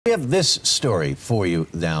We have this story for you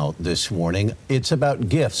now this morning. It's about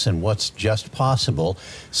gifts and what's just possible.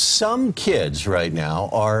 Some kids right now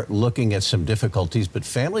are looking at some difficulties, but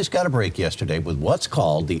families got a break yesterday with what's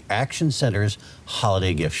called the Action Center's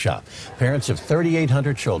Holiday Gift Shop. Parents of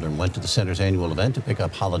 3,800 children went to the center's annual event to pick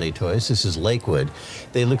up holiday toys. This is Lakewood.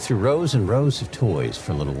 They look through rows and rows of toys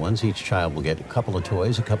for little ones. Each child will get a couple of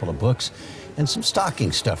toys, a couple of books, and some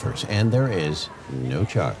stocking stuffers, and there is no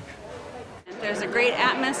charge. There's a great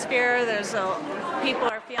atmosphere. People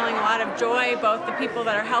are feeling a lot of joy, both the people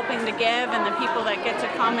that are helping to give and the people that get to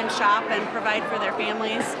come and shop and provide for their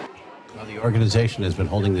families. Well, the organization has been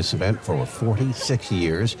holding this event for 46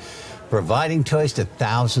 years, providing toys to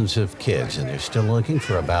thousands of kids, and they're still looking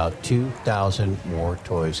for about 2,000 more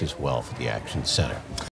toys as well for the Action Center.